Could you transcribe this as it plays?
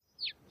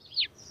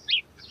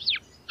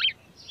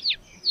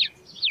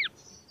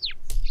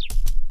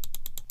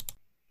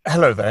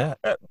Hello there.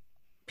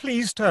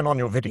 Please turn on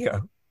your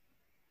video.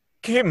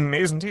 Kim,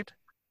 isn't it?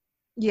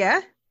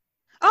 Yeah.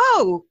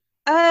 Oh,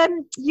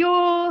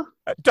 you're...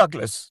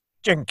 Douglas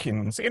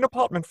Jenkins in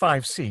apartment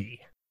 5C.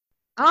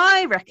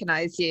 I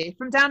recognise you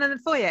from down in the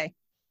foyer.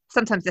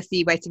 Sometimes I see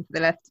you waiting for the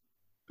lift.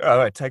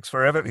 Oh, it takes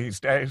forever these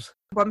days.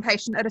 One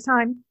patient at a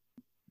time.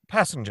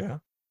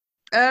 Passenger?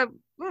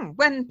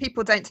 When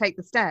people don't take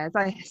the stairs,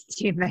 I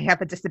assume they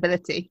have a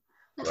disability.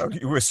 Well,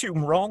 you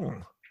assume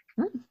wrong.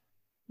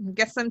 I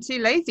guess I'm too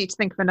lazy to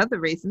think of another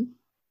reason.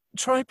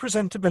 Try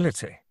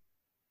presentability.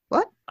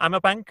 What? I'm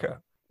a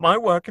banker. My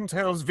work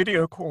entails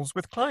video calls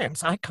with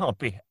clients. I can't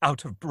be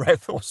out of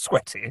breath or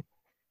sweaty.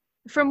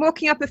 From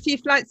walking up a few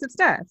flights of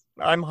stairs?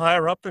 I'm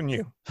higher up than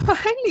you.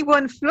 Only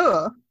one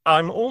floor.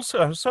 I'm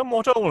also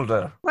somewhat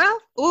older. Well,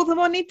 all the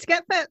more need to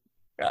get fit.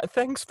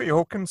 Thanks for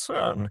your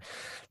concern.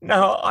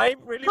 Now, I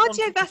really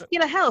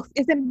Cardiovascular health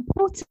is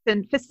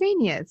important for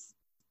seniors.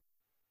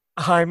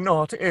 I'm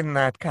not in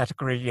that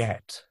category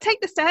yet. Take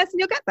the stairs and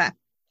you'll get there.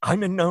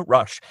 I'm in no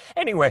rush.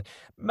 Anyway,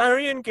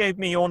 Marion gave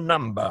me your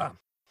number.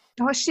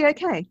 Oh, is she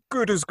okay?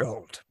 Good as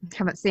gold.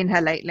 Haven't seen her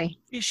lately.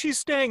 Is she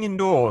staying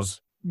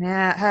indoors?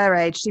 Yeah, at her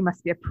age, she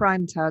must be a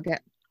prime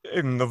target.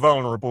 In the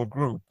vulnerable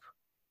group.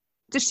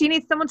 Does she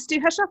need someone to do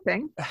her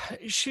shopping?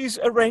 She's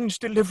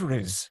arranged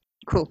deliveries.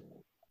 Cool.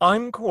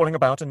 I'm calling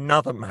about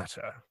another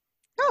matter.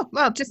 Oh,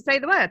 well, just say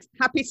the word.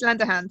 Happy to lend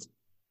a hand.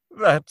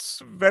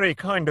 That's very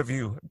kind of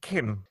you,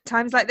 Kim.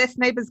 Times like this,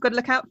 neighbours got to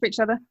look out for each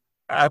other.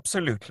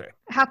 Absolutely.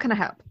 How can I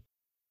help?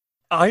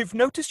 I've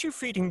noticed you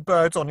feeding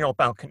birds on your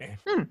balcony.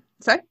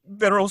 So?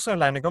 They're also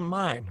landing on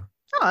mine.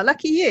 Oh,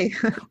 lucky you.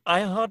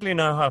 I hardly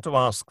know how to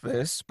ask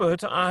this,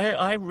 but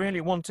I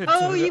really wanted to...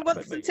 Oh, you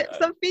want some tips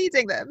on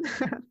feeding them?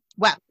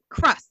 Well,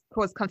 crusts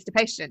cause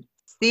constipation.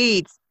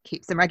 Seeds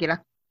keeps them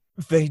regular.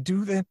 They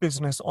do their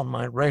business on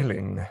my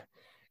railing.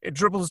 It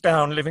dribbles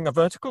down, leaving a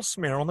vertical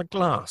smear on the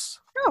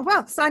glass. Oh,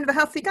 well, sign of a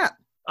healthy gut.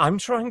 I'm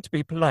trying to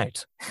be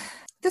polite.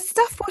 The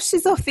stuff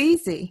washes off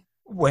easy.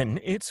 When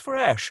it's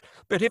fresh,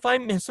 but if I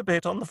miss a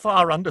bit on the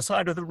far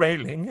underside of the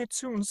railing, it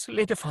soon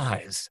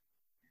solidifies.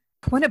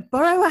 Want to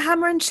borrow a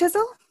hammer and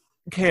chisel?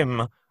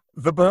 Kim,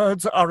 the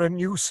birds are a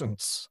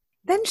nuisance.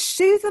 Then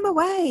shoo them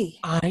away.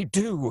 I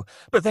do,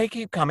 but they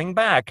keep coming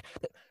back.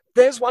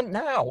 There's one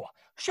now.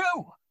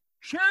 Shoo!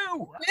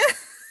 Shoo!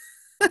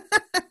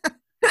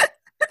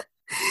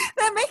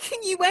 They're making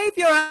you wave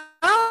your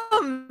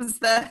arms,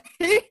 though.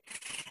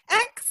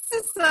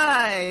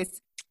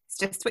 Exercise. It's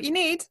just what you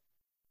need.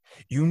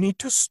 You need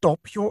to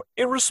stop your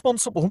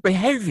irresponsible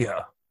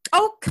behaviour.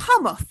 Oh,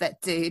 come off it,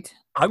 dude.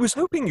 I was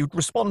hoping you'd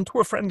respond to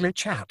a friendly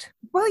chat.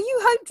 Well, you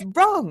hoped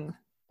wrong.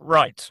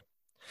 Right.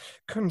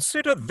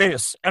 Consider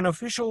this an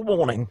official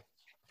warning.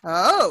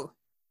 Oh.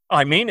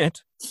 I mean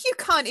it. You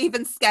can't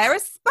even scare a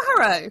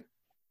sparrow.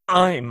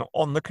 I'm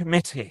on the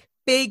committee.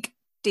 Big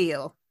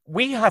deal.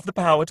 We have the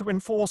power to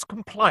enforce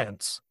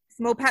compliance.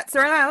 Small pets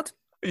are allowed.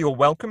 You're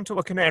welcome to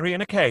a canary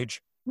in a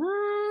cage.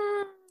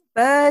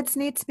 Birds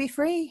need to be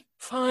free.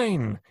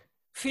 Fine.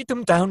 Feed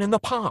them down in the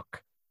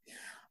park.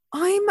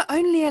 I'm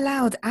only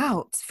allowed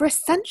out for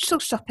essential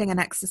shopping and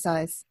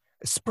exercise.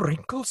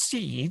 Sprinkle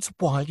seeds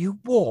while you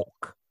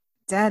walk.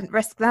 Don't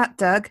risk that,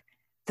 Doug.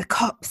 The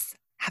cops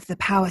have the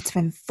power to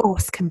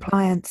enforce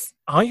compliance.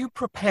 Are you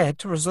prepared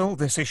to resolve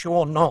this issue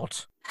or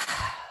not?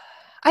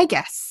 I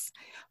guess.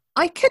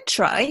 I could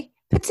try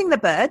putting the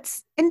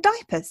birds in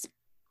diapers.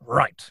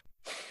 Right.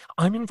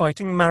 I'm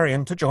inviting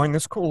Marion to join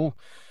this call.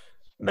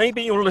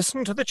 Maybe you'll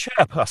listen to the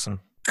chairperson.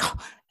 Have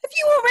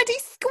you already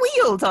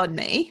squealed on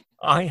me?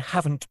 I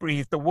haven't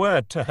breathed a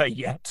word to her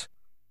yet.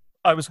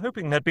 I was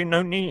hoping there'd be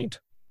no need.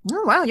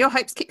 Oh, well, your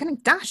hopes keep getting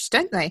dashed,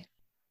 don't they?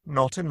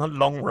 Not in the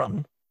long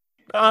run.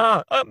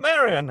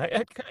 Marion,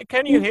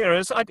 can you hear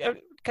us?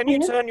 Can you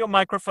turn your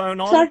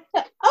microphone on? Sorry.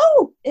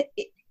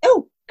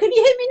 Can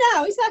you hear me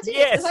now? Is that it?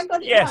 Yes, Have I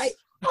got it yes. right?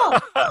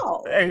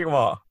 Oh, There you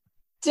are.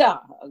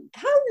 Doug,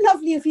 how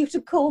lovely of you to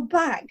call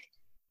back.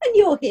 And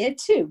you're here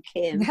too,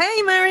 Kim.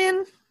 Hey,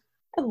 Marion.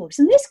 Oh,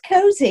 isn't this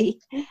cosy?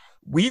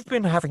 We've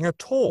been having a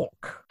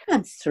talk.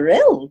 I'm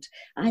thrilled.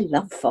 I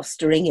love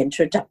fostering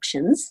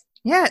introductions.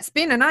 Yeah, it's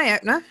been an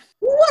eye-opener.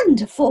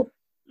 Wonderful.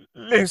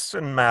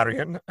 Listen,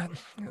 Marion,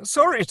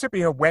 sorry to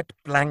be a wet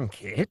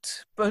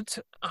blanket, but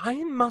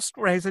I must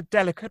raise a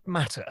delicate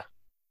matter.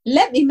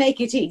 Let me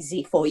make it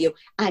easy for you.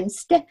 I'm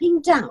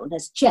stepping down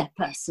as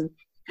chairperson.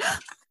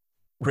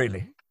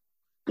 Really?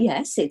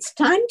 Yes, it's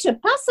time to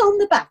pass on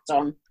the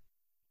baton.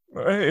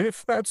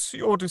 If that's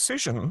your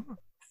decision.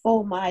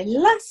 For my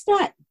last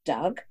act,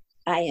 Doug,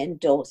 I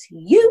endorse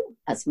you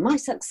as my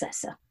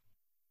successor.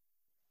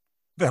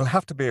 There'll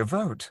have to be a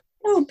vote.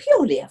 Oh,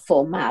 purely a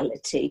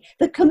formality.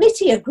 The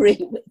committee agree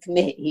with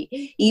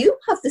me. You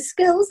have the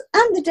skills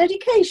and the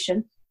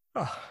dedication.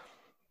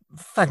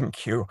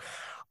 Thank you.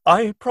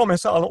 I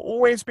promise I'll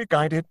always be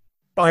guided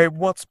by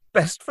what's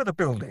best for the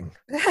building.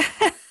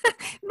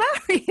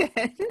 Marion,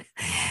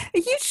 are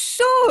you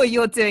sure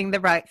you're doing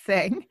the right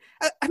thing?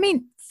 I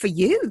mean, for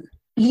you.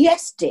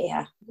 Yes,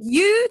 dear.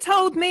 You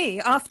told me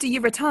after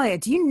you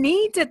retired you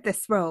needed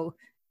this role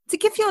to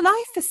give your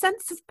life a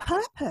sense of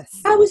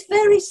purpose. I was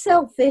very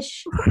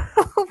selfish.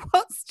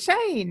 What's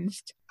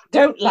changed?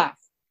 Don't laugh.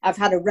 I've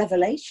had a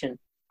revelation,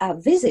 a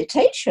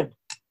visitation.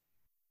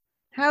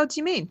 How do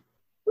you mean?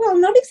 Well,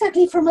 not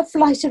exactly from a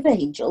flight of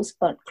angels,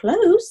 but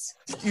close.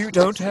 You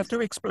don't have to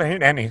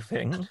explain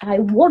anything. I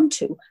want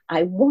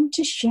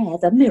to share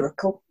the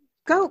miracle.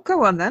 Go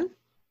on then.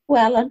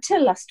 Well,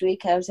 until last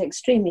week, I was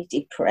extremely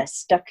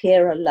depressed, stuck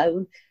here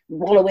alone,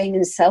 wallowing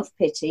in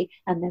self-pity.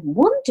 And then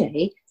one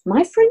day,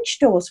 my French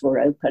doors were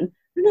open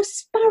and a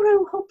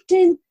sparrow hopped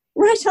in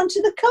right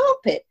onto the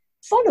carpet,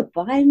 followed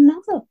by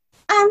another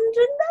and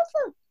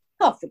another.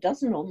 Half a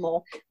dozen or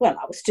more. Well,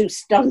 I was too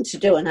stunned to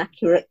do an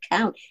accurate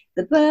count.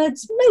 The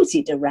birds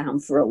moseyed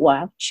around for a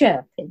while,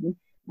 chirping,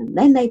 and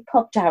then they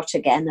popped out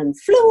again and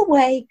flew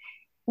away.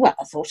 Well,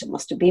 I thought it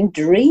must have been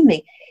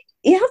dreaming.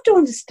 You have to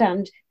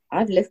understand,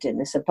 I've lived in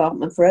this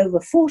apartment for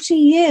over 40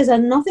 years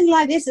and nothing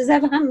like this has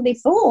ever happened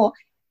before.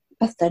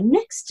 But the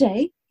next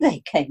day,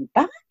 they came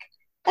back,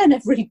 and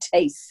every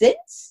day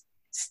since,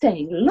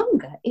 staying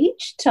longer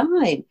each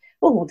time.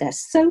 Oh, they're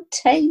so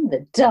tame,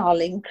 the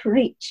darling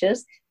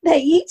creatures. They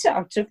eat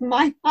out of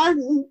my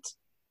hand.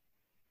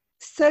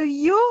 So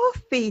you're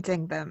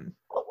feeding them?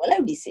 Oh, well,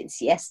 only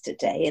since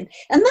yesterday,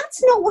 and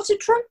that's not what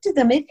attracted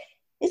them.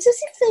 It's as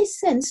if they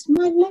sensed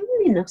my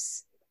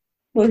loneliness.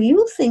 Well,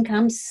 you'll think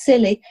I'm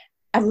silly.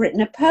 I've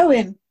written a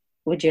poem.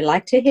 Would you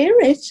like to hear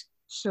it?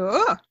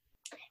 Sure.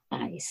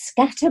 I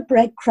scatter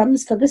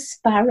breadcrumbs for the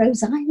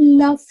sparrows. I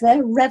love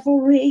their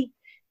revelry.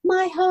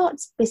 My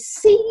heart's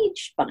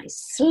besieged by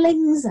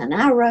slings and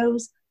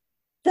arrows.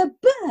 The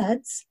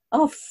birds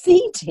are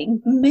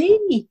feeding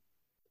me.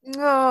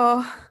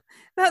 Oh,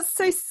 that's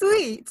so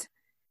sweet.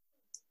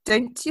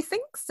 Don't you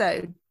think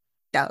so,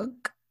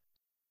 Doug?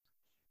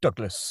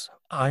 Douglas,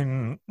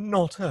 I'm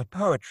not a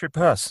poetry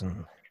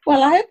person.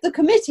 Well, I hope the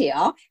committee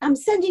are. I'm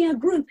sending a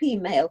group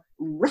email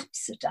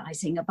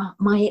rhapsodising about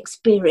my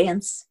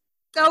experience.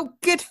 Oh,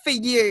 good for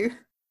you.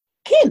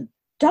 Kim,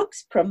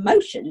 Doug's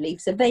promotion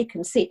leaves a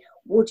vacancy.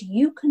 Would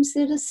you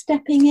consider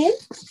stepping in?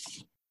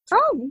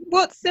 Oh,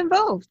 what's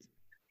involved?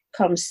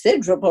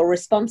 Considerable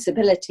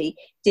responsibility,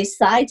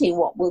 deciding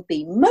what will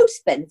be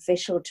most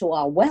beneficial to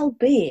our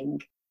well-being.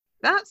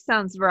 That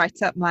sounds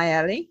right up my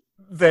alley.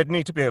 There'd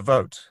need to be a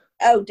vote.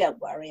 Oh, don't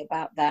worry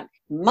about that.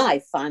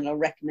 My final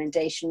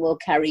recommendation will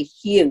carry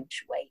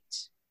huge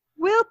weight.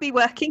 We'll be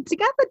working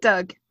together,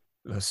 Doug.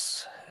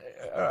 Yes,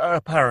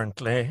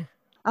 apparently.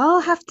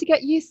 I'll have to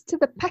get used to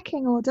the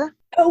pecking order.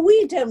 Oh,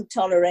 we don't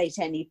tolerate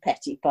any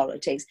petty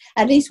politics.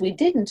 At least we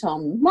didn't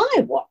on my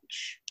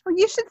watch. Well,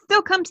 you should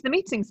still come to the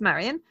meetings,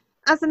 Marion,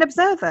 as an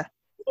observer.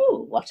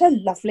 Oh, what a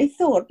lovely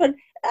thought, but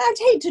I'd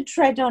hate to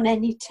tread on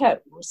any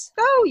toes.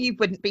 Oh, you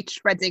wouldn't be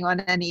treading on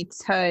any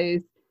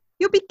toes.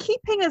 You'll be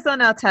keeping us on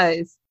our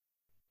toes.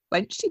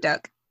 Won't you,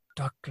 Doug?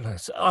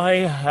 Douglas, I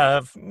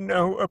have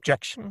no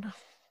objection.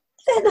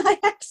 Then I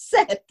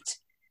accept.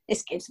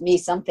 This gives me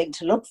something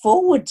to look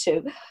forward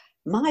to.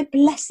 My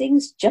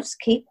blessings just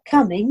keep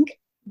coming.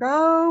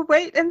 Oh,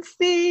 wait and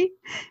see.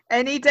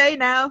 Any day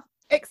now.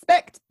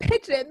 Expect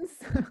pigeons.